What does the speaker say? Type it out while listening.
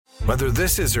Whether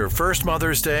this is her first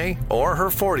Mother's Day or her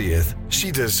 40th, she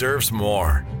deserves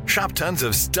more. Shop tons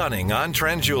of stunning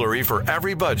on-trend jewelry for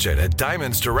every budget at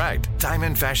Diamonds Direct.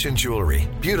 Diamond fashion jewelry,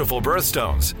 beautiful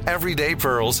birthstones, everyday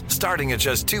pearls starting at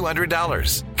just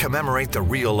 $200. Commemorate the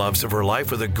real loves of her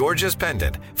life with a gorgeous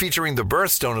pendant featuring the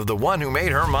birthstone of the one who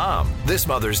made her mom. This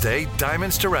Mother's Day,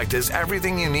 Diamonds Direct is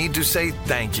everything you need to say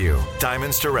thank you.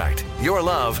 Diamonds Direct. Your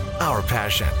love, our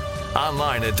passion.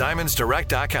 Online at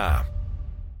diamondsdirect.com.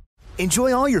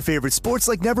 Enjoy all your favorite sports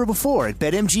like never before at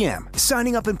BetMGM.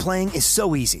 Signing up and playing is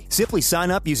so easy. Simply sign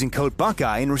up using code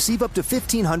Buckeye and receive up to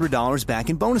 $1,500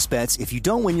 back in bonus bets if you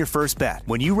don't win your first bet.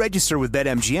 When you register with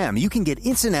BetMGM, you can get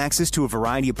instant access to a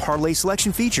variety of parlay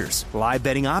selection features, live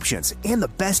betting options, and the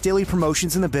best daily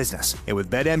promotions in the business. And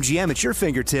with BetMGM at your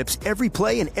fingertips, every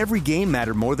play and every game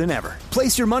matter more than ever.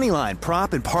 Place your moneyline,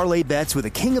 prop, and parlay bets with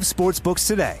the king of sportsbooks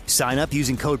today. Sign up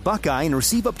using code Buckeye and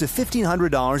receive up to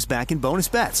 $1,500 back in bonus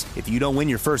bets if you don't win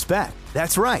your first bet.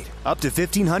 That's right, up to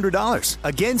 $1,500.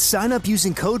 Again, sign up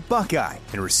using code Buckeye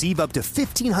and receive up to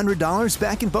 $1,500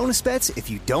 back in bonus bets if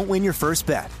you don't win your first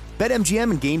bet.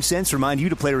 BetMGM and GameSense remind you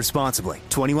to play responsibly.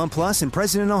 21 plus and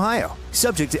present in Ohio.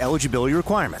 Subject to eligibility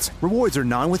requirements. Rewards are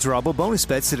non-withdrawable bonus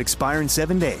bets that expire in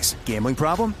 7 days. Gambling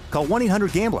problem? Call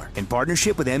 1-800-GAMBLER in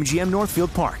partnership with MGM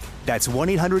Northfield Park. That's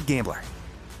 1-800-GAMBLER.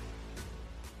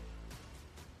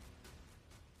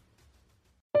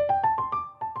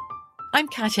 I'm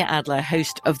Katya Adler,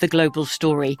 host of The Global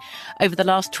Story. Over the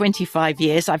last 25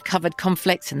 years, I've covered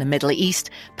conflicts in the Middle East,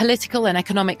 political and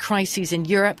economic crises in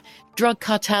Europe, drug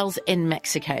cartels in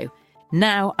Mexico.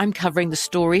 Now I'm covering the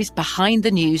stories behind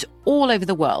the news all over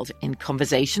the world in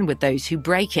conversation with those who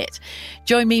break it.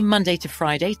 Join me Monday to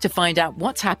Friday to find out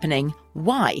what's happening,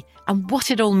 why, and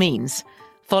what it all means.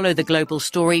 Follow The Global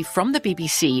Story from the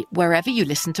BBC wherever you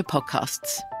listen to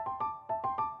podcasts.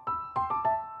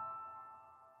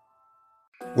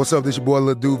 What's up, this your boy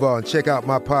Lil Duval, and check out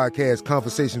my podcast,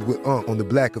 Conversations with Unc, on the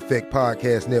Black Effect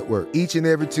Podcast Network. Each and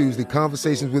every Tuesday,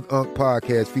 Conversations with Unc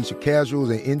podcast feature casuals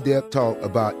and in-depth talk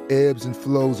about ebbs and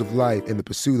flows of life and the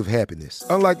pursuit of happiness.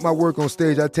 Unlike my work on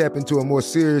stage, I tap into a more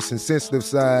serious and sensitive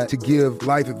side to give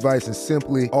life advice and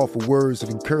simply offer words of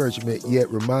encouragement, yet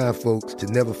remind folks to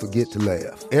never forget to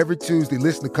laugh. Every Tuesday,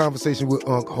 listen to Conversations with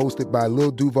Unc, hosted by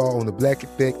Lil Duval on the Black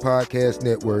Effect Podcast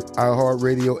Network,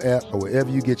 iHeartRadio app, or wherever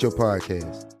you get your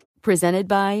podcasts. Presented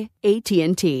by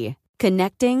AT&T.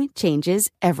 Connecting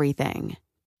changes everything.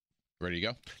 Ready to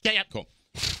go? Yeah. Cool.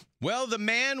 Well, the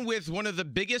man with one of the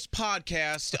biggest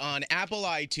podcasts on Apple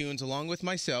iTunes, along with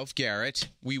myself, Garrett,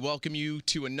 we welcome you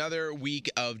to another week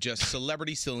of just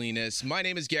celebrity silliness. My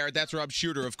name is Garrett. That's Rob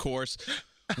Shooter, of course.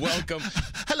 Welcome.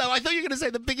 Hello, I thought you were going to say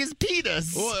the biggest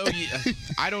penis. Well,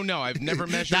 I don't know. I've never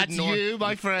measured. That's you,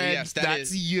 my friend. Yes,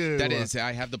 that's you. That is.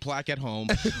 I have the plaque at home.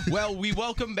 Well, we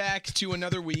welcome back to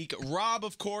another week. Rob,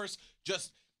 of course,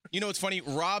 just, it's funny.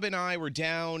 Rob and I were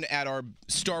down at our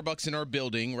Starbucks in our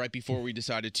building right before we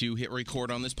decided to hit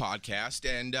record on this podcast.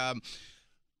 And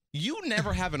you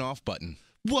never have an off button.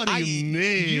 What do you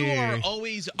mean? You are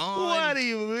always on. What do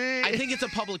you mean? I think it's a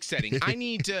public setting. I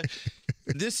need to.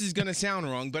 This is going to sound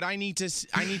wrong, but I need to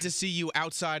see you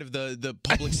outside of the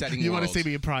public setting. You world. want to see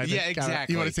me in private? Yeah,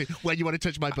 exactly. You want to see? Well, you want to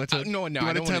touch my button? No. You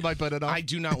want to turn my button off? I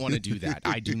do not want to do that.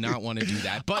 I do not want to do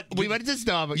that. But we went to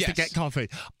Starbucks to get coffee.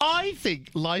 I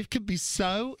think life can be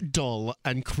so dull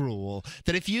and cruel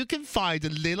that if you can find a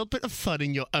little bit of fun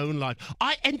in your own life,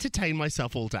 I entertain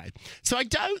myself all day. So I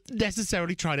don't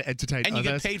necessarily try to entertain others. And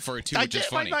you get paid for it too, which is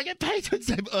funny. I get paid to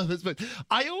entertain others, but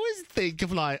I always think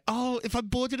of if I'm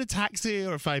bored in a taxi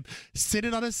or if I'm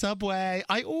sitting on a subway,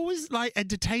 I always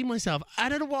entertain myself. I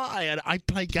don't know why, and I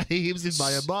play games in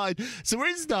my own mind. So we're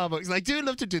in Starbucks, and I do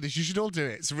love to do this. You should all do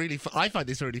it. It's really fun. I find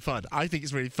this really fun. I think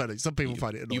it's really funny. Some people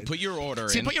find it annoying. You put your order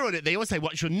in. You put your order. They always say,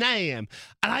 "What's your name?"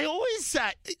 And I always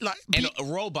say, and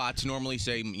robots normally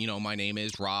say, my name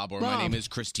is Rob, or my name is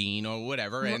Christine, or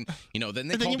whatever, and then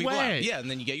they call people out. Yeah,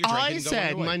 and then you get your drink. I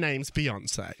said my name's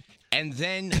Beyonce. And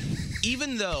then,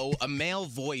 even though a male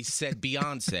voice said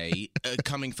Beyonce,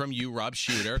 coming from you, Rob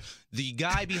Shooter, the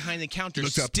guy behind the counter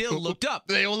still looked up.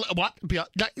 They all, what?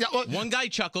 One guy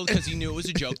chuckled because he knew it was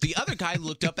a joke. The other guy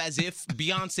looked up as if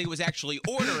Beyonce was actually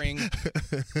ordering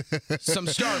some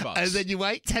Starbucks. And then you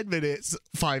wait 10 minutes,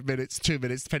 5 minutes, 2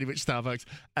 minutes, depending which Starbucks,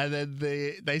 and then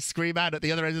they scream out at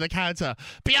the other end of the counter,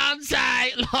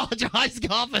 Beyonce, large iced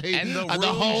coffee. And the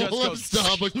whole of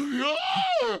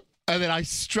Starbucks. And then I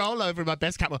stroll over in my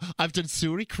best cap. I've done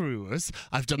Suri Cruz.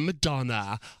 I've done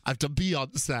Madonna. I've done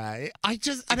Beyonce.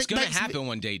 It's going to happen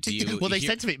one day to you. Well, they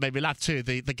said to me, it made me laugh too.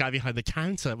 The guy behind the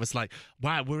counter was like,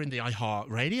 wow, we're in the iHeart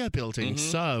Radio building.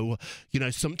 So,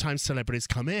 sometimes celebrities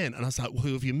come in. And I was like, well,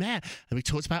 who have you met? And we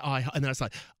talked about iHeart. And I was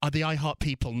like, are the iHeart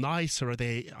people nice or are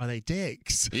they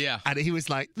dicks? Yeah. And he was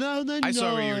like, no, they're not. I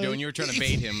saw what you were doing. You were trying to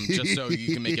bait him just so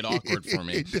you can make it awkward for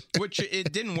me, which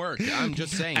it didn't work. I'm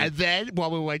just saying. And then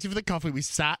while we were waiting for the coffee, we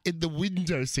sat in the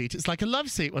window seat. It's like a love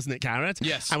seat, wasn't it, Garrett?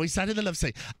 Yes. And we sat in the love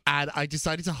seat, and I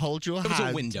decided to hold your hand. It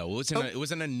was a window. It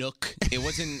wasn't a nook. It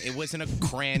wasn't a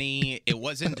cranny. It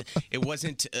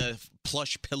wasn't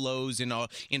plush pillows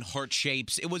in heart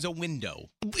shapes. It was a window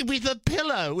with a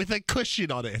pillow with a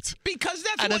cushion on it. Because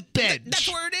that's and what, a bench. That's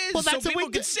where it is. Well, that's so a people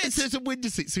window. can sit. So it's a window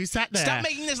seat. So we sat there. Stop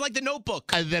making this like The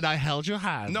Notebook. And then I held your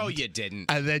hand. No, you didn't.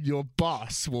 And then your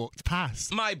boss walked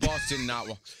past. My boss did not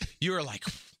walk. You were like,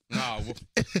 no,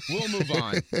 we'll move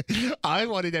on. I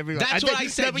wanted everyone. That's what I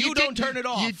said. No, you don't turn it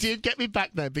off. You did get me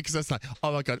back there because I was like,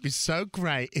 oh my God, it'd be so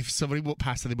great if somebody walked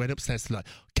past and they went upstairs and like,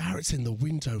 Garrett's in the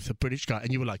window with the British guy.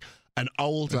 And you were like, an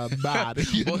older man.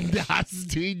 Well,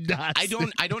 nasty.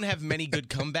 I don't have many good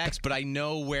comebacks, but I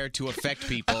know where to affect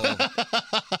people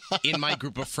in my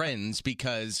group of friends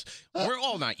because we're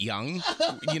all not young.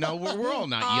 We're all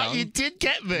not young. You did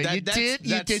get me. You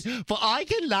did. But I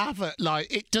can laugh at,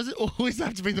 it doesn't always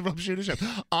have to be the Rob Shooter show.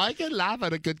 I can laugh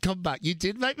at a good comeback. You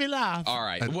did make me laugh. All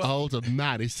right. An older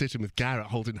man is sitting with Garrett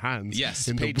holding hands. Yes,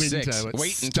 in the page window 6. at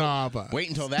Starbucks. Wait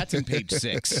until that's in page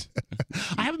 6.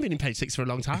 I haven't been in page 6 for a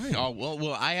long time. Oh,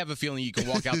 well, I have a feeling you can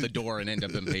walk out the door and end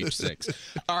up in page 6.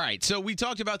 All right, so we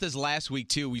talked about this last week,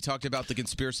 too. We talked about the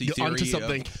conspiracy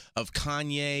theory of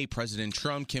Kanye, President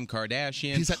Trump, Kim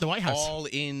Kardashian. He's at the White House. All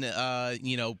in,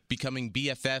 becoming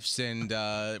BFFs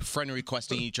and friend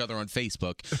requesting each other on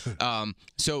Facebook.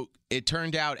 So it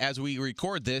turned out, as we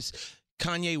record this,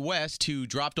 Kanye West, who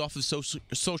dropped off of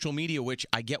social media, which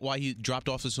I get why he dropped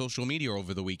off of social media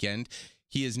over the weekend,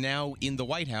 he is now in the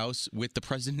White House with the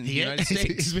President of the United States.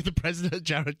 He's with the President,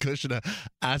 Jared Kushner,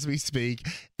 as we speak.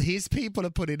 His people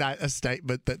are putting out a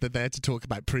statement that they're there to talk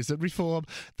about prison reform.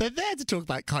 They're there to talk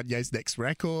about Kanye's next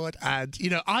record. And,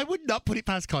 I would not put it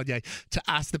past Kanye to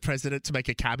ask the President to make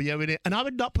a cameo in it. And I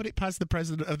would not put it past the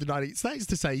President of the United States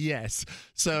to say yes.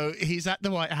 So he's at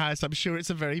the White House. I'm sure it's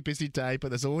a very busy day,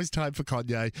 but there's always time for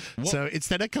Kanye. So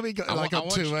instead of coming on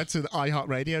tour to the iHeart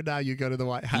Radio, now you go to the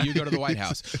White House. You go to the White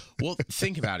House. Well,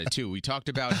 think about it, too. We talked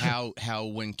about how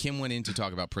when Kim went in to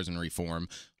talk about prison reform,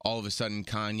 all of a sudden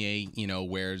Kanye,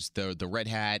 wears the red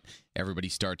hat. Everybody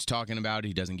starts talking about it.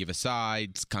 He doesn't give a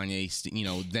side.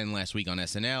 Kanye, then last week on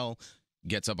SNL,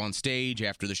 gets up on stage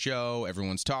after the show.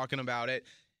 Everyone's talking about it.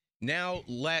 Now,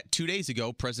 2 days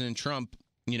ago, President Trump,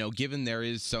 given there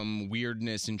is some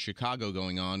weirdness in Chicago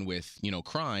going on with,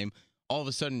 crime, all of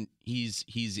a sudden he's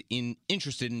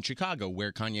interested in Chicago,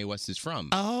 where Kanye West is from.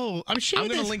 Oh, I'm sure. I'm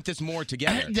going to link this more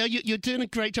together. No, you're doing a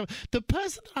great job. The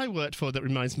person I worked for that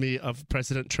reminds me of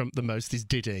President Trump the most is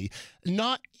Diddy.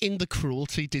 Not in the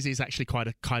cruelty. Diddy's actually quite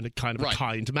a kind of a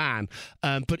kind man,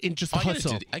 but in just the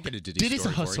hustle. I get a Diddy Diddy's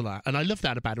story a hustler, and I love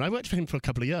that about him. I worked for him for a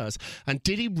couple of years, and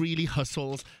Diddy really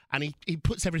hustles, and he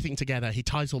puts everything together. He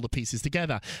ties all the pieces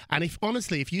together. And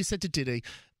if you said to Diddy,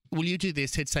 will you do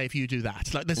this? He'd say, if you do that.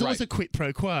 There's always a quid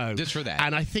pro quo. This for that.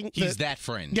 And I think he's that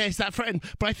friend. Yeah, he's that friend.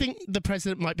 But I think the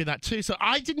president might be that too. So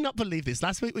I did not believe this.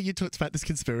 Last week when you talked about this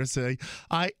conspiracy,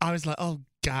 I was like, oh,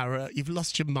 Garrett, you've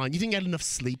lost your mind. You didn't get enough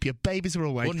sleep. Your babies were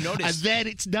awake. Well, notice.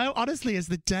 And then honestly, as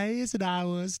the days and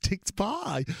hours ticked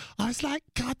by, I was like,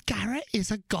 God, Garrett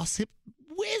is a gossip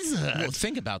wizard. Well,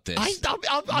 think about this.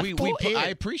 I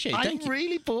appreciate it. Thank you. I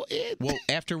really bought in. Well,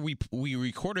 after we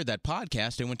recorded that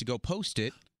podcast, I went to go post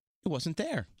it. It wasn't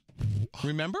there.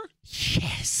 Remember?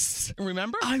 Yes.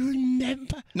 Remember? I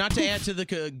remember. Not to add to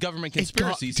the government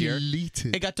conspiracies here.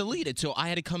 It got deleted. So I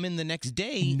had to come in the next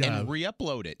day and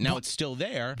re-upload it. Now it's still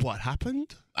there. What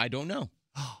happened? I don't know.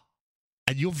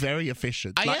 And you're very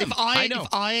efficient. I am. I know.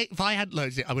 If I hadn't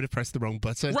loaded it, I would have pressed the wrong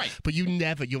button. Right. But you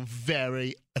never. You're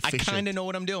very efficient. I kind of know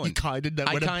what I'm doing. You kind of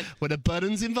know. When a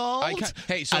button's involved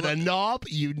and a knob,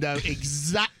 you know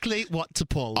exactly what to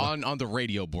pull. On the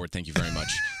radio board, thank you very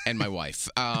much. And my wife.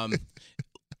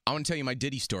 I want to tell you my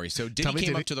Diddy story. So Diddy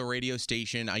came up to the radio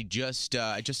station. I just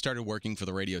started working for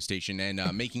the radio station, and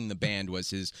Making the Band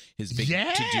was his big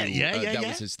to-do. That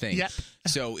was his thing. Yep.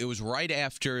 So it was right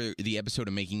after the episode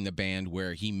of Making the Band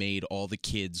where he made all the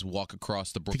kids walk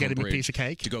across the Brooklyn Bridge a piece of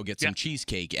cake to go get some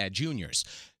cheesecake at Junior's.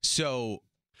 So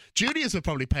Juniors were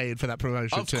probably paying for that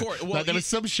promotion Of too. course. Well, Like, there was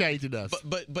some shadiness.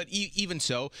 But even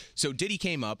so Diddy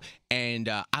came up and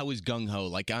I was gung ho.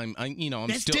 Like I'm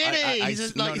It's still. Diddy!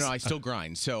 I still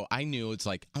grind. So I knew it's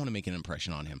like I want to make an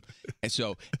impression on him. And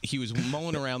so he was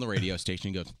mulling around the radio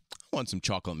station. He goes, "I want some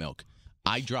chocolate milk."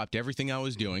 I dropped everything I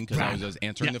was doing because I was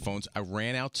answering the phones. I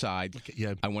ran outside.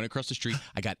 I went across the street.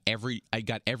 I got every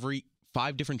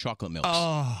 5 different chocolate milks.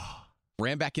 Oh.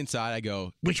 Ran back inside. I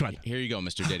go, which one? Here you go,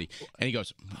 Mr. Diddy. And he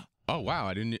goes, oh,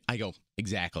 wow. I go,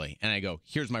 exactly. And I go,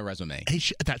 here's my resume.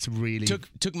 That's really...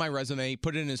 Took my resume,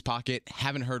 put it in his pocket,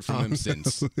 haven't heard from him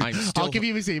since. I'll give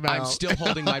you his email. I'm still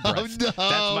holding my breath. Oh, no.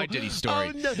 That's my Diddy story.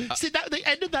 Oh, no. See, the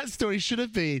end of that story should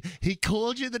have been, he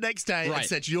called you the next day and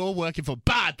said, you're working for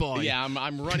Bad Boy. Yeah,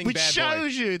 I'm running Which Bad Boy.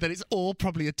 shows you that it's all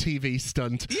probably a TV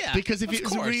stunt. Yeah, because if of it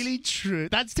was course. really true,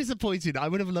 that's disappointing. I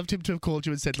would have loved him to have called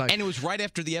you and said, like... And it was right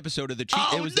after the episode of the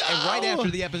Oh, It was no! right after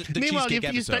the Meanwhile, Cheesecake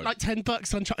you episode. spent like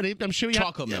 $10 on chocolate. I'm sure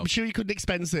Chocolate milk. I'm sure you couldn't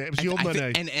expense it. It was your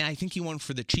money. And I think he went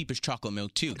for the cheapest chocolate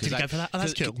milk too. Did you go for that? Oh,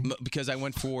 that's cool. Because I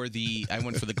went for the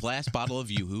glass bottle of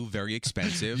Yoo-Hoo, very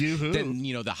expensive. Yoo-Hoo. Then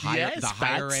the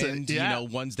higher fancy.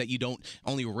 end, ones that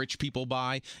only rich people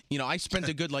buy. I spent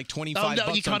a good like $25 Oh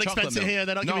no, you can't on chocolate expense milk. it here.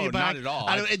 They're not giving you back. Not at all.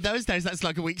 And in those days, that's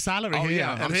like a week's salary. Oh here.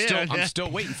 yeah, And I'm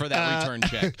still waiting for that return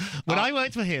check. When I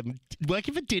worked for him,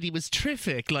 working for Diddy was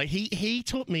terrific. Like he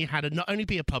taught me how to not only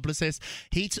be a publicist.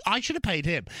 I should have paid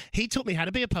him. He taught me how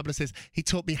to be a publicist. He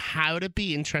taught me how to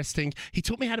be interesting. He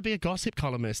taught me how to be a gossip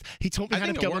columnist. He taught me how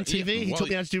to go on TV. He taught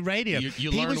me how to do radio.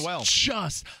 You learned well.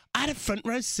 I had a front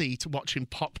row seat watching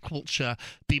pop culture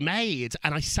be made,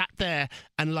 and I sat there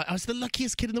and I was the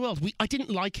luckiest kid in the world. I didn't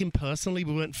like him personally.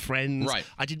 We weren't friends. Right.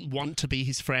 I didn't want to be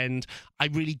his friend. I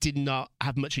really did not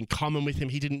have much in common with him.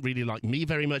 He didn't really like me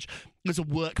very much. It was a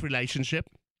work relationship.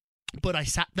 But I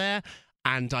sat there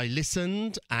and I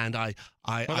listened, and that's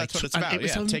what it's about.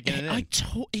 Taking it in.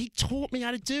 He taught me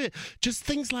how to do it. Just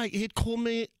things like he'd call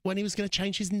me when he was going to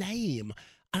change his name,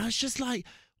 and I was just like,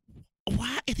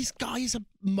 wow, this guy is a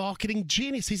marketing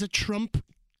genius. He's a Trump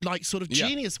sort of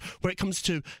genius when it comes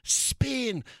to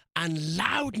spin and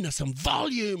loudness and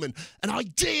volume and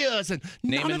ideas and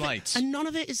name and lights. And none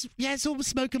of it is, it's all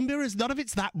smoke and mirrors. None of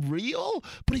it's that real,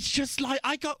 but it's just like,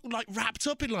 I got wrapped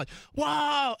up in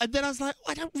wow. And then I was like,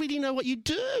 I don't really know what you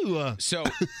do. So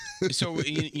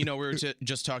we were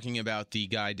just talking about the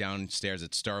guy downstairs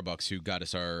at Starbucks who got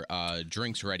us our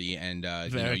drinks ready, and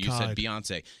you said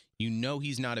Beyonce. You know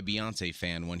he's not a Beyonce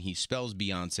fan when he spells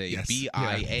Beyonce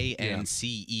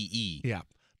Biancee. Yeah.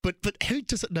 But who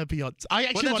doesn't know Beyonce? I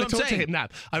actually want to talk to him now.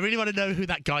 I really want to know who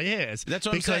that guy is. That's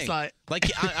what I'm saying.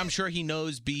 I'm sure he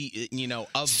knows of Suri.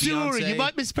 Beyonce. You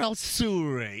might misspell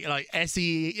Suri, like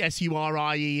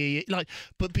Surie.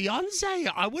 But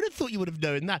Beyonce, I would have thought you would have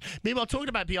known that. Meanwhile, talking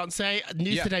about Beyonce,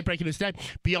 breaking news today,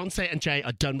 Beyonce and Jay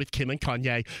are done with Kim and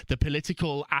Kanye. The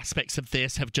political aspects of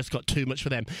this have just got too much for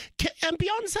them. And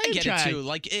Beyonce and Jay. I get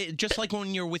it too. Just like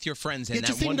when you're with your friends and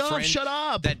that one friend shut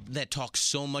up. that talks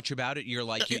so much about it, you're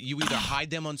like, you either hide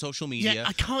them on social media. Yeah,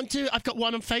 I can't do it. I've got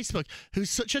one on Facebook who's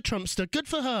such a Trumpster. Good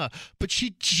for her. But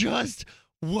she just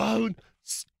won't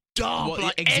stop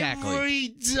every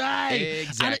day.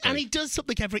 Exactly. And he does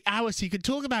something every hour, so you can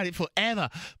talk about it forever.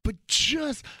 But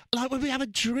just when we have a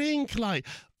drink,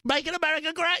 Make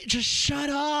America Great, just shut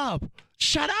up.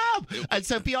 Shut up! And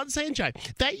so Beyonce and Jay,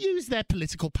 they use their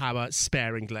political power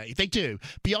sparingly. They do.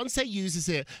 Beyonce uses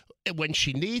it when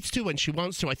she needs to, when she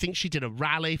wants to. I think she did a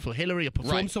rally for Hillary or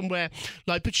performed somewhere.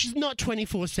 But she's not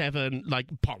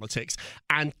 24/7 politics.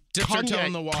 And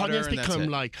Kanye's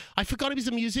become I forgot he was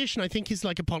a musician. I think he's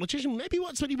a politician. Maybe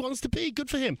that's what he wants to be. Good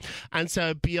for him. And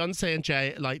so Beyonce and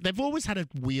Jay, they've always had a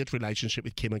weird relationship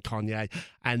with Kim and Kanye.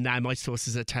 And now my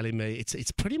sources are telling me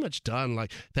it's pretty much done.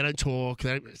 They don't talk,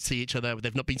 they don't see each other.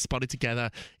 They've not been spotted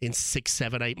together in 6,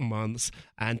 7, 8 months.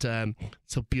 And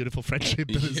it's a beautiful friendship.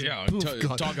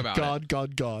 Talk about it.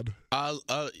 God.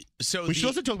 So we should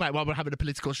also talk about while we're having a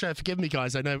political show. Forgive me,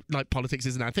 guys. I know politics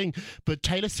isn't our thing, but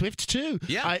Taylor Swift too.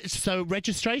 Yeah. So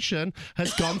registration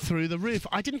has gone through the roof.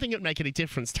 I didn't think it would make any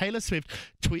difference. Taylor Swift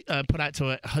put out to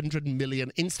 100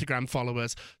 million Instagram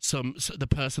followers the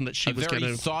person that she was going to...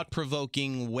 very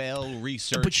thought-provoking,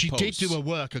 well-researched But she post. did do her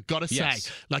work, I've got to say.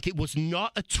 It was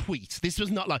not a tweet. This was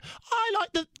not I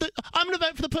like I'm going to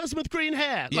vote for the person with green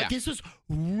hair. This was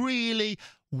really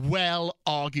well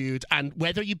argued, and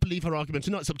whether you believe her argument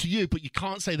or not, it's up to you, but you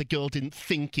can't say the girl didn't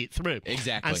think it through.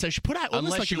 Exactly. And so she put out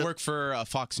almost unless you work for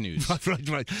Fox News.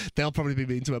 Right. They'll probably be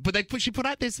mean to her. But she put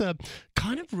out this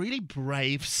kind of really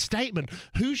brave statement.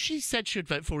 Who she said she'd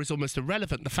vote for is almost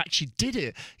irrelevant. The fact she did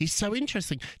it is so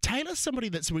interesting. Taylor's somebody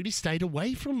that's really stayed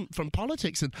away from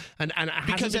politics and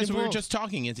because as we were involved. just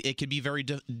talking, it could be very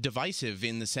divisive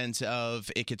in the sense of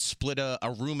it could split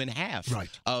a room in half. Right.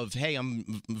 Of, hey,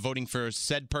 I'm voting for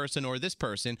said person or this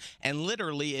person, and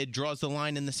literally it draws the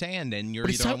line in the sand, and you're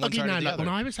But it's either so on one ugly side now. or the Like other.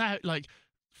 when I was out,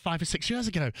 5 or 6 years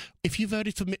ago, if you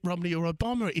voted for Mitt Romney or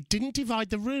Obama, it didn't divide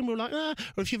the room. We were like, Or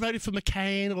if you voted for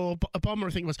McCain or Obama,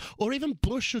 I think it was, or even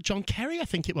Bush or John Kerry, I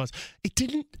think it was, it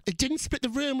didn't split the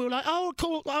room. We were like, oh,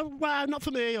 cool, oh, wow, not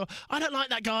for me, or I don't like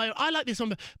that guy, or I like this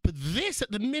one. But this, at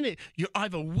the minute, you're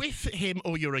either with him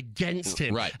or you're against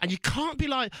him. Right. And you can't be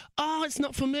like, oh, it's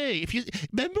not for me. If you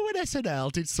remember when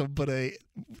SNL did somebody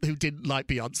who didn't like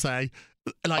Beyonce?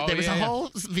 There was a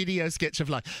whole video sketch of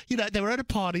they were at a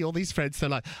party, all these friends, they're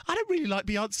like, I don't really like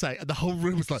Beyonce. And the whole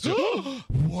room was like, oh,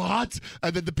 what?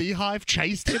 And then the Beehive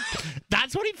chased him.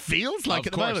 That's what it feels like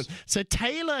at the moment. So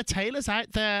Taylor's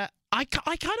out there. I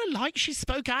kind of like she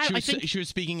spoke out. She was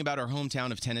speaking about her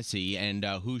hometown of Tennessee and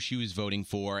who she was voting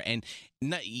for. And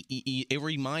it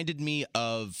reminded me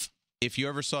of, if you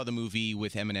ever saw the movie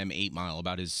with Eminem, 8 Mile,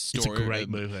 about his story. It's a great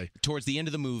movie. Towards the end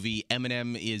of the movie,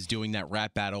 Eminem is doing that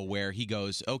rap battle where he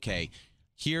goes, okay,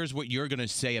 here's what you're going to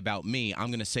say about me. I'm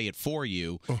going to say it for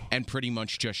you, and pretty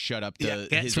much just shut up his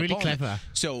it's really opponent. clever.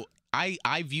 So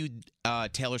I viewed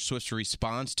Taylor Swift's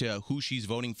response to who she's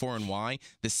voting for and why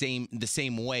the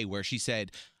same way, where she said,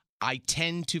 I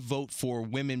tend to vote for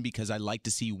women because I like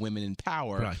to see women in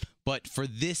power. Right. But for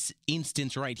this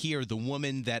instance right here, the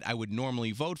woman that I would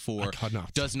normally vote for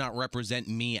does not represent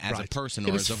me as a person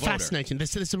or as a voter. It was fascinating.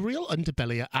 There's a real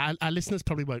underbelly. Our listeners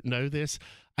probably won't know this,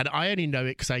 and I only know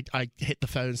it because I hit the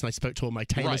phones and I spoke to all my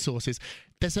Taylor sources.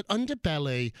 There's an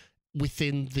underbelly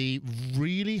within the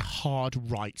really hard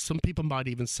right. Some people might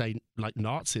even say like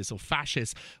Nazis or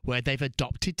fascists, where they've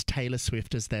adopted Taylor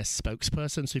Swift as their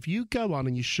spokesperson. So if you go on,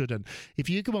 and you shouldn't, if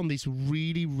you go on these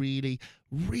really, really,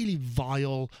 really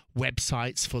vile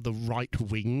websites for the right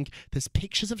wing, there's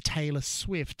pictures of Taylor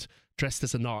Swift dressed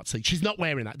as a Nazi. She's not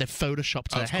wearing that. They've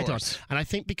photoshopped her head on. And I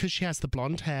think because she has the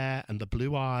blonde hair and the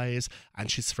blue eyes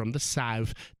and she's from the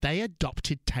South, they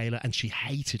adopted Taylor and she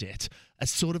hated it as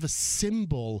sort of a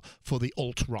symbol for the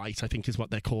alt-right, I think is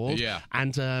what they're called. Yeah.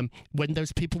 And when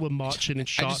those people were marching in I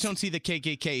shots... just don't see the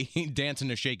KKK dancing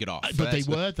to Shake It Off. But they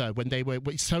were, though, when they were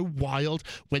so wild.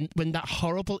 When that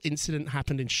horrible incident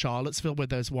happened in Charlottesville where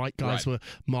those white guys were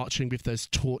marching with those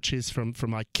torches from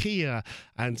IKEA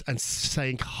and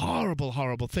saying horrible,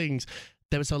 horrible things,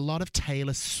 there was a lot of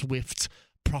Taylor Swift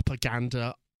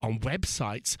propaganda on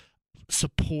websites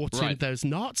supporting those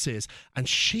Nazis. And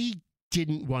she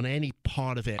didn't want any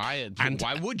part of it. And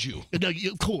why would you? No,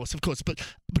 of course. But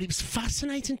it was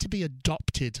fascinating to be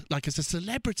adopted, like as a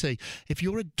celebrity. If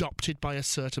you're adopted by a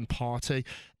certain party,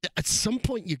 at some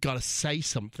point you've got to say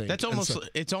something. It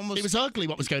was ugly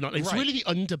what was going on. It's really the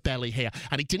underbelly here,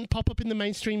 and it didn't pop up in the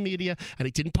mainstream media, and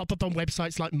it didn't pop up on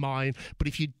websites like mine. But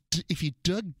if you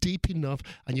dug deep enough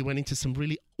and you went into some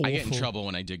really awful... I get in trouble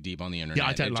when I dig deep on the internet. Yeah,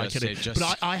 I don't like it.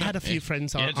 But I had a few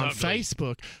friends on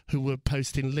Facebook who were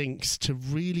posting links to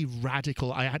really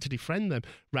radical, I had to defriend them,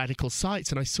 radical sites.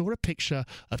 And I saw a picture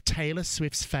of Taylor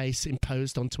Swift's face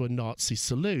imposed onto a Nazi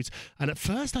salute. And at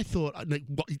first I thought,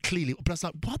 clearly, but I was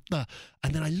like, what the?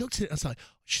 And then I looked at it and I was like,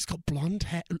 she's got blonde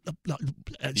hair,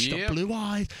 she's got blue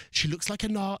eyes, she looks like a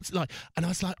Nazi. And I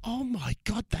was like, oh my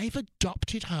God, they've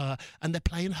adopted her and they're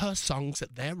playing her songs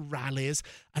at their rallies.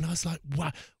 And I was like,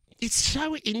 wow. It's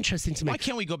so interesting to me. Why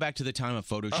can't we go back to the time of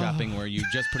photoshopping where you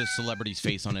just put a celebrity's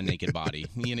face on a naked body?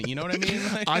 You know what I mean?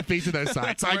 I've been to those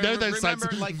sites. I know those sites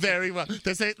very well.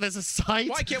 There's a site.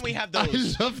 Why can't we have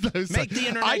those? I love those Make sites. the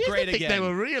internet great again. I didn't think they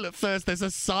were real at first. There's a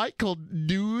site called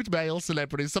Nude Male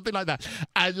Celebrities, something like that.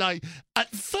 And at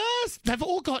first, they've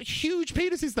all got huge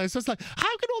penises though. So it's like,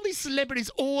 how can all these celebrities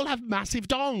all have massive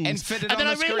dongs? And fit it on then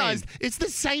the I realised it's the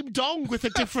same dong with a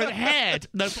different head.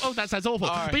 No, that sounds awful.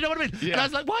 But you know what I mean? Yeah. And I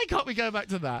was like, why can't we go back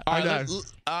to that? I know.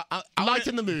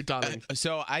 Lighten the mood, darling.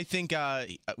 So I think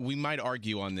we might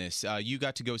argue on this. You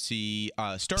got to go see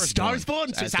Star is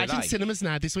Born. So it's out in cinemas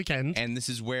now this weekend. And this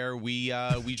is where we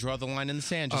draw the line in the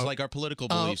sand, just like our political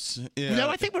beliefs. No,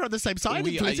 I think we're on the same side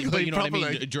politically. You know probably.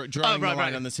 what I mean? Drawing the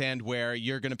line on the sand where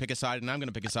you're going to pick a side and I'm going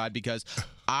to pick a side because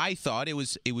I thought it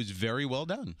was very well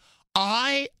done.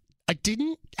 I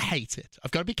didn't hate it.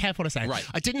 I've got to be careful what I say. Right.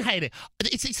 I didn't hate it.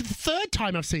 It's the third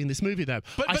time I've seen this movie, though.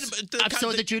 I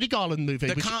saw the Judy Garland movie.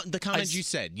 The comment you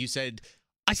said.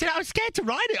 I said I was scared to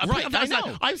write it. I know.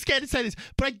 Like, I'm scared to say this,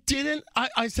 but I didn't.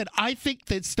 I said I think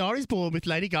that Star is Born with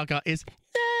Lady Gaga is.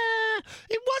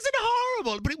 It wasn't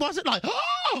horrible, but it wasn't like,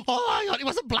 oh my God, it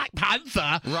wasn't Black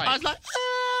Panther. Right. I was like,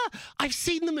 I've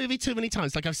seen the movie too many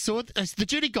times. Like, I saw the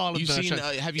Judy Garland version.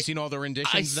 Have you seen all the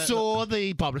renditions? I saw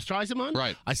the Barbara Streisand one.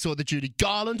 Right. I saw the Judy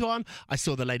Garland one. I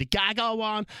saw the Lady Gaga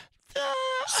one.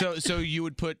 So you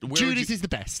would put Judy's is the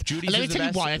best. Judy's and let me is the tell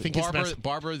best. you why I think it's the best.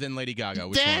 Barbara then Lady Gaga.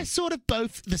 Which They're one? sort of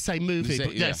both the same movie.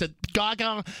 But yeah. So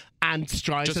Gaga and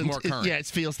Streisand. Just more current. Yeah, it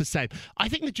feels the same. I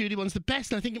think the Judy one's the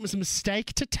best, and I think it was a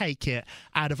mistake to take it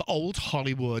out of old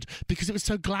Hollywood because it was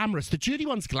so glamorous. The Judy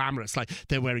one's glamorous. Like,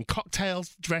 they're wearing cocktail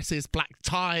dresses, black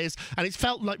ties, and it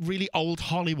felt like really old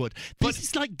Hollywood. This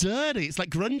is like dirty. It's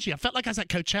like grungy. I felt like I was at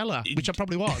Coachella, which I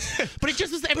probably was. But it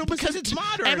just was, everyone was because it's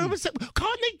modern. Everyone was,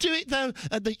 can't they do it, though,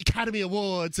 at the Academy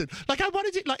Awards? And, like, I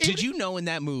wanted it, like... Did you know in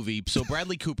that movie, so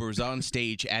Bradley Cooper was on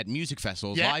stage at music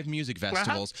festivals, live music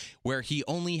festivals, where he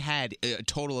only had a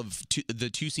total of the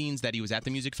two scenes that he was at the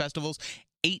music festivals,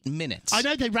 8 minutes. I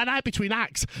know, they ran out between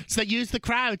acts, so they used the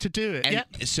crowd to do it. And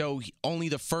so only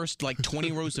the first,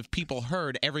 20 rows of people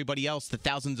heard. Everybody else, the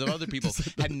thousands of other people,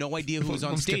 had no idea who was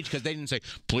on stage because they didn't say,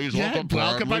 please welcome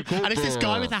Bradley Cooper. And it's this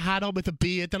guy with a hat on with a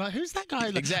beard. They're like, who's that guy?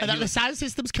 Exactly. And the sound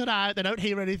system's cut out. They don't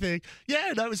hear anything.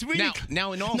 Yeah, no, it was really...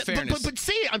 Now in all fairness... But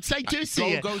see it. I'm saying do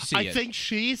see it. Go see I it. think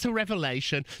she's a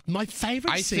revelation. My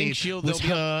favourite scene was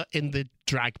her in the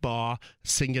drag bar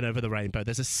singing Over the Rainbow.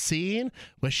 There's a scene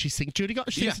where she sings... Judy got...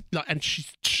 and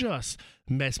she's just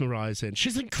mesmerizing.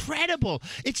 She's incredible.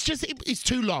 It's just it's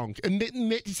too long. Admit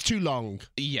it's too long.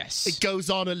 Yes, it goes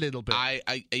on a little bit.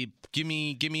 I give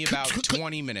me about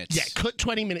 20 minutes. Yeah, cut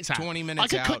 20 minutes out. 20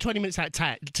 minutes. I could cut 20 minutes out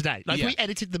today. Like, if we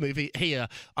edited the movie here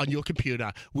on your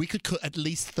computer, we could cut at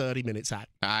least 30 minutes out.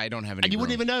 I don't have any. And you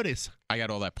wouldn't even notice. I got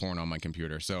all that porn on my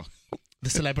computer, so the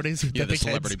celebrities. With the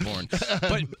celebrity porn.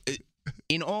 But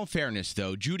in all fairness,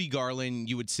 though, Judy Garland,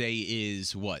 you would say,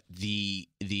 is what the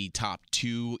top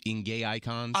 2 in gay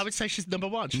icons. I would say she's number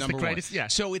 1. She's the greatest. Yeah.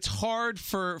 So it's hard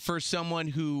for someone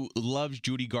who loves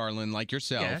Judy Garland like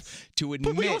yourself to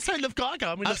admit. But we also love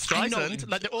Gaga. We love Streisand.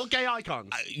 Like, they're all gay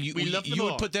icons. We love them You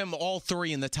all. would put them all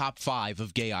 3 in the top 5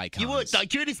 of gay icons. You would. Like,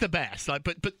 Judy's the best. Like,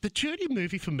 but the Judy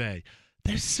movie for me,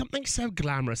 there's something so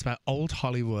glamorous about old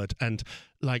Hollywood and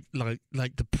like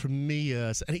the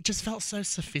premieres, and it just felt so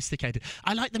sophisticated.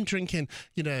 I like them drinking,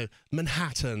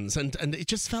 Manhattans, and it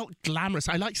just felt glamorous.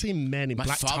 I like seeing men in black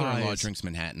ties. My father-in-law drinks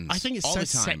Manhattans. I think it's all so the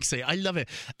time. sexy. I love it.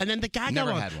 And then the Gaga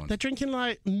one, they're drinking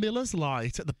like Miller's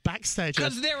Light at the backstage.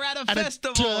 Because they're at a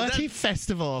festival. A dirty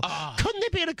festival. Couldn't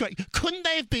they be couldn't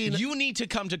they have been? You need to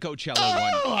come to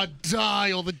Coachella one. I'd die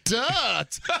all the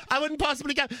dirt. I wouldn't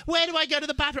possibly go. Where do I go to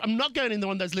the bathroom? I'm not going in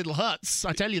one of those little huts,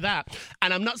 I tell you that.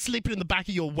 And I'm not sleeping in the back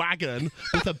of your wagon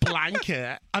with a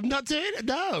blanket. I'm not doing it.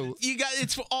 No.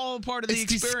 It's all part of the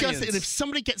experience. It's disgusting. And if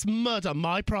somebody gets mud on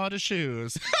my Prada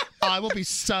shoes, I will be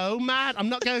so mad. I'm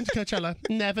not going to Coachella.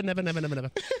 Never.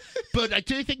 But I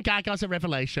do think Gaga's a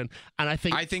revelation, and I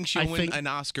think she'll win an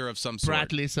Oscar of some sort.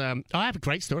 Bradley's. I have a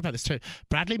great story about this too.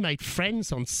 Bradley made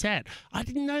friends on set. I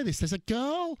didn't know this. There's a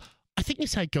girl. I think you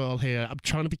say girl here. I'm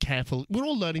trying to be careful. We're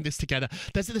all learning this together.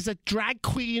 There's a drag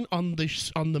queen on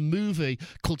the movie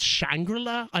called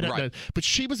Shangri-La. I don't know. But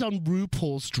she was on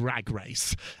RuPaul's Drag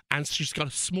Race. And she's got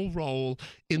a small role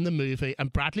in the movie.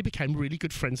 And Bradley became really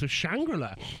good friends with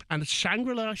Shangri-La. And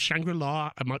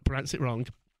Shangri-La, I might pronounce it wrong.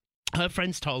 Her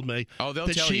friends told me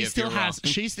that she still has.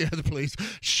 She's the police.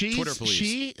 Twitter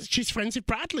police. She's friends with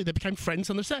Bradley. They became friends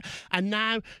on the set, and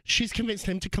now she's convinced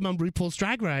him to come on RuPaul's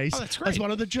Drag Race as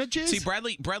one of the judges. See,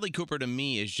 Bradley Cooper to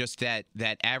me is just that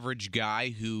average guy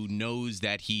who knows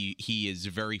that he is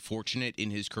very fortunate in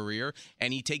his career,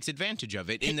 and he takes advantage of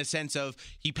it in the sense of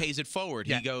he pays it forward.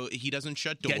 Yeah. He doesn't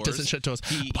shut doors. Yeah, doesn't shut doors.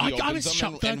 He opens them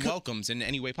shocked, and welcomes in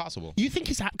any way possible. You think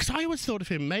he's out? Because I always thought of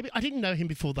him. Maybe I didn't know him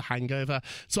before The Hangover,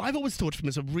 so I've always thought of him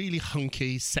as a really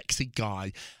hunky, sexy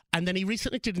guy. And then he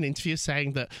recently did an interview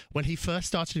saying that when he first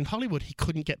started in Hollywood, he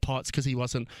couldn't get parts because he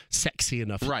wasn't sexy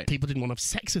enough. Right. People didn't want to have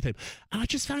sex with him. And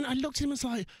I looked at him and was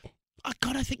like, oh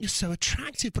God, I think you're so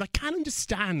attractive, but I can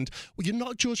understand. Well, you're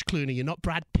not George Clooney, you're not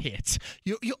Brad Pitt.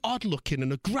 You're odd looking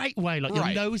in a great way. Like your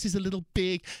nose is a little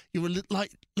big. You're a little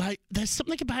like there's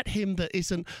something about him that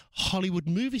isn't Hollywood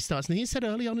movie stars. And he said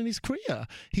early on in his career,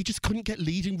 he just couldn't get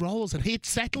leading roles, and he had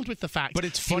settled with the fact but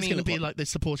it's funny, he was going to be like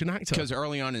this supporting actor. Because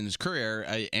early on in his career,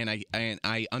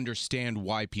 I understand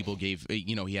why people gave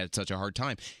he had such a hard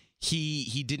time.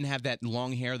 He didn't have that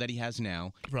long hair that he has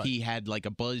now. Right. He had like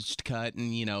a buzzed cut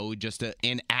and, just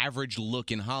an average look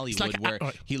in Hollywood where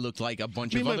he looked like a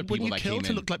bunch of other people that came in.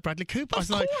 To look like Bradley Cooper. Of course.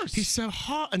 Like, he's so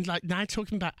hot, and like now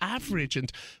talking about average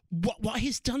and what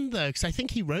he's done though, because I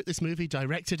think he wrote this movie,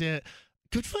 directed it,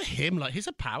 good for him. Like, he's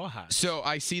a powerhouse. So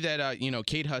I see that,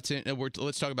 Kate Hudson,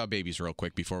 let's talk about babies real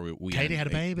quick before we Katie had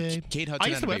a baby. Kate Hudson I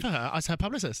used to work had a for her. I was her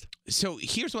publicist. So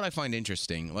here's what I find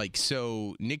interesting.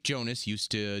 So Nick Jonas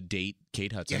used to date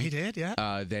Kate Hudson. Yeah, he did,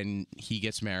 yeah. Then he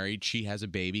gets married. She has a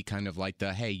baby, kind of like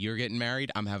hey, you're getting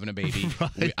married, I'm having a baby.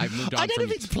 Right. I've moved on. I don't know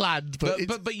if it's planned,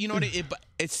 but you know what?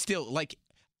 It's still,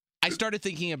 I started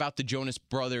thinking about the Jonas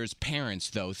Brothers' parents,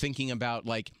 though, thinking about,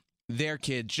 their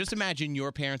kids. Just imagine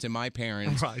your parents and my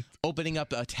parents opening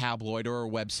up a tabloid or a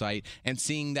website and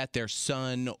seeing that their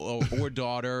son or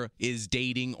daughter is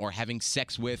dating or having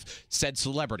sex with said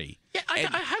celebrity. Yeah,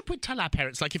 I hope we'd tell our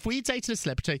parents. If we dated a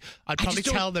celebrity, I'd probably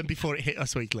tell them before it hit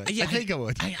Us Weekly. Yeah, I think I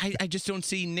would. I just don't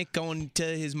see Nick going to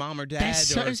his mom or dad.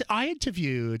 I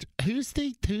interviewed who's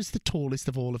the tallest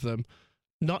of all of them.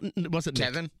 Wasn't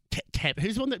Kevin? Kevin.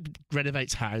 Who's the one that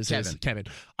renovates houses? Kevin.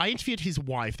 I interviewed his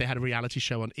wife. They had a reality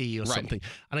show on E! or something.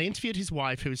 And I interviewed his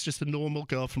wife, who was just a normal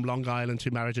girl from Long Island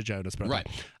who married a Jonas brother. Right.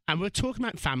 And we were talking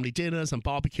about family dinners and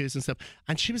barbecues and stuff.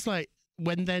 And she was like,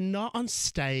 when they're not on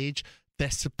stage, they're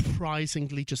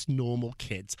surprisingly just normal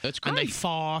kids. That's great. And they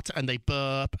fart and they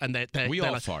burp and we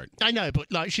all fart. I know,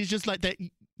 but she's just like that.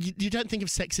 You don't think of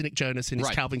sexy Nick Jonas in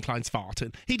his Calvin Klein's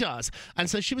farting. He does. And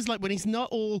so she was like, when he's not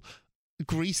all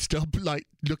greased up,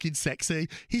 looking sexy,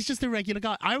 he's just a regular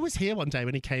guy. I was here one day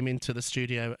when he came into the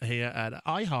studio here at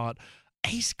iHeart.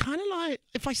 He's kind of like,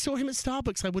 if I saw him at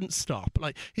Starbucks, I wouldn't stop.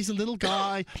 He's a little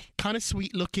guy, kind of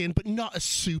sweet looking, but not a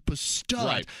super stud.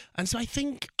 Right. And so I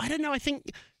think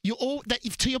you're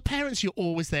to your parents, you're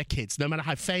always their kids. No matter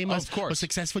how famous or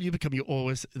successful you become, you're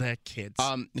always their kids.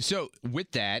 So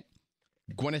with that,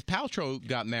 Gwyneth Paltrow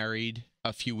got married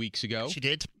a few weeks ago. She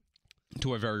did.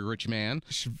 To a very rich man.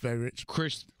 She's very rich.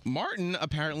 Chris Martin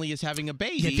apparently is having a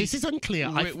baby. Yeah, this is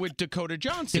unclear. With Dakota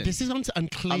Johnson. Yeah, this is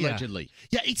unclear. Allegedly.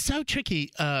 Yeah, it's so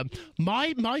tricky.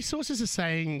 My sources are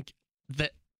saying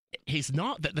that he's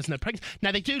not, that there's no pregnancy.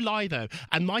 Now, they do lie, though.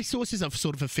 And my sources are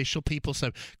sort of official people.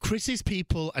 So Chris's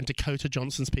people and Dakota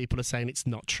Johnson's people are saying it's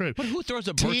not true. But who throws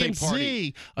a birthday TMZ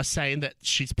party? Are saying that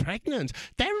she's pregnant.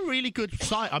 They're a really good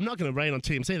site. I'm not going to rain on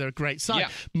TMZ. They're a great site.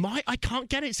 Yeah. I can't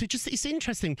get it. So it's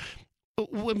interesting.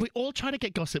 When we all try to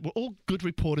get gossip, we're all good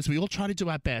reporters. We all try to do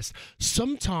our best.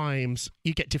 Sometimes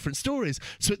you get different stories.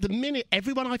 So at the minute,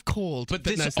 everyone I've called that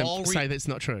knows them say that it's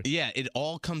not true. Yeah, it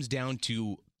all comes down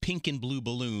to pink and blue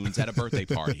balloons at a birthday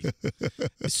party. But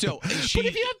if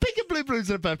you have pink and blue balloons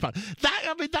at a birthday party,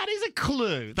 that is a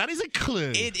clue. That is a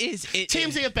clue. It is.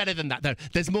 TMZ are better than that, though.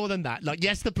 There's more than that.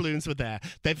 Yes, the balloons were there.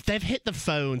 They've hit the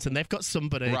phones and they've got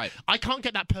somebody. Right. I can't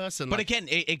get that person. But again,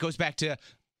 it goes back to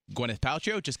Gwyneth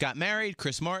Paltrow just got married.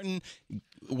 Chris Martin,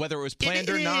 whether it was planned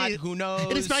or not, who knows?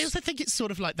 It is. I also think it's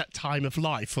sort of like that time of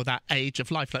life or that age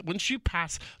of life. Once you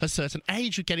pass a certain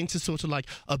age, you're getting to sort of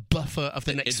a buffer of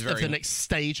the next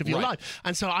stage of your life.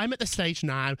 And so I'm at the stage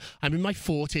now. I'm in my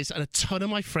 40s, and a ton of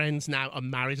my friends now are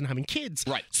married and having kids.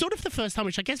 Right. Sort of the first time,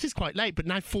 which I guess is quite late, but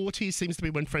now 40s seems to be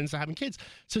when friends are having kids.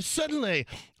 So suddenly,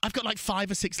 I've got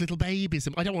 5 or 6 little babies.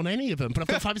 I don't want any of them, but I've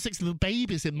got 5 or 6 little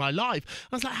babies in my life.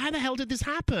 I was like, how the hell did this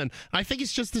happen? I think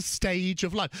it's just a stage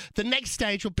of life. The next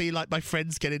stage will be my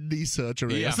friends getting knee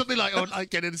surgery or something or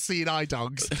getting seeing eye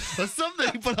dogs or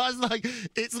something. But I was like,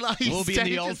 it's we'll be in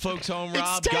the old folks' home,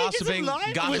 Rob, gossiping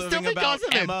about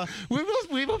Emma. We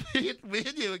will be. Me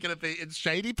and you are going to be in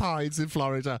Shady Pines in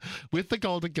Florida with the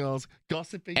Golden Girls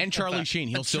gossiping. And Charlie Sheen,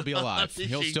 he'll still be alive.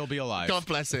 He'll still be alive. God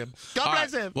bless him. God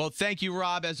bless him. Well, thank you,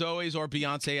 Rob, as always, or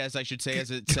Beyonce, as I should say, as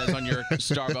it says on your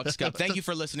Starbucks cup. Thank you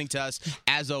for listening to us,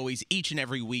 as always, each and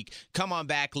every week. Come on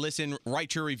back, listen,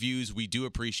 write your reviews. We do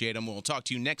appreciate them. We'll talk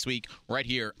to you next week right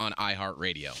here on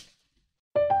iHeartRadio.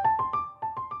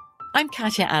 I'm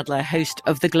Katya Adler, host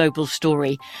of The Global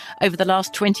Story. Over the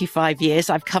last 25 years,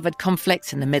 I've covered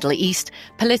conflicts in the Middle East,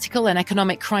 political and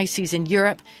economic crises in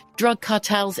Europe, drug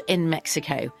cartels in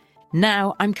Mexico.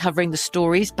 Now I'm covering the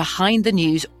stories behind the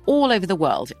news all over the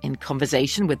world in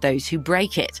conversation with those who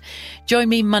break it. Join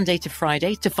me Monday to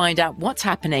Friday to find out what's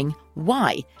happening,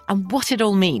 why, and what it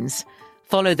all means.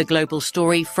 Follow The Global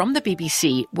Story from the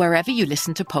BBC wherever you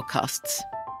listen to podcasts.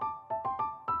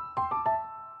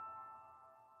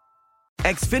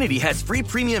 Xfinity has free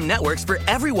premium networks for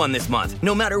everyone this month,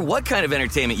 no matter what kind of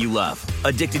entertainment you love.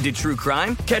 Addicted to true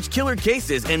crime? Catch killer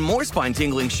cases and more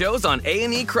spine-tingling shows on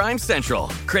A&E Crime Central.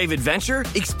 Crave adventure?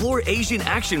 Explore Asian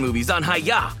action movies on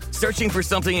Hi-YAH. Searching for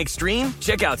something extreme?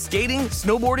 Check out skating,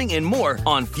 snowboarding, and more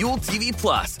on Fuel TV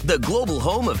Plus, the global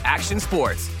home of action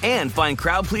sports. And find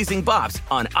crowd-pleasing bops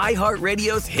on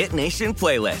iHeartRadio's Hit Nation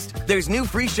playlist. There's new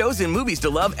free shows and movies to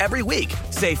love every week.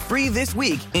 Say free this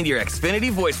week in your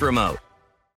Xfinity voice remote.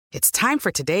 It's time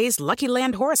for today's Lucky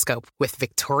Land horoscope with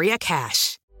Victoria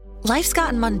Cash. Life's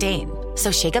gotten mundane,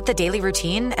 so shake up the daily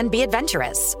routine and be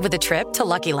adventurous with a trip to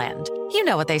Lucky Land. You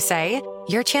know what they say,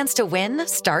 your chance to win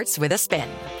starts with a spin.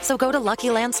 So go to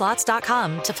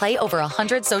LuckyLandSlots.com to play over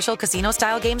 100 social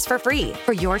casino-style games for free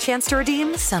for your chance to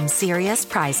redeem some serious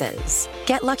prizes.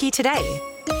 Get lucky today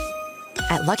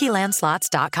at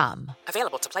LuckyLandSlots.com.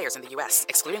 Available to players in the U.S.,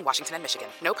 excluding Washington and Michigan.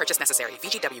 No purchase necessary.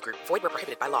 VGW Group. Void where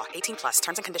prohibited by law. 18 plus.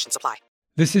 Terms and conditions apply.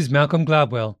 This is Malcolm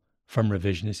Gladwell from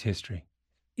Revisionist History.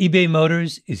 eBay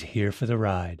Motors is here for the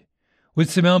ride.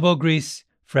 With some elbow grease,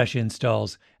 fresh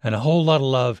installs, and a whole lot of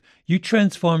love, you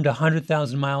transformed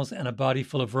 100,000 miles and a body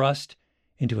full of rust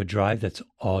into a drive that's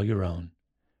all your own.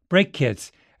 Brake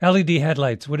kits, LED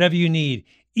headlights, whatever you need,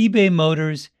 eBay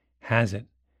Motors has it.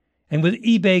 And with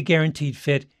eBay Guaranteed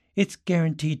Fit, it's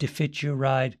guaranteed to fit your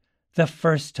ride the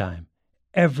first time,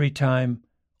 every time,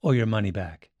 or your money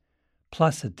back.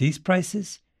 Plus, at these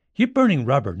prices, you're burning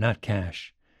rubber, not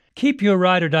cash. Keep your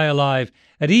ride or die alive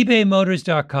at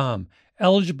ebaymotors.com.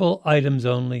 Eligible items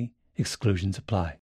only. Exclusions apply.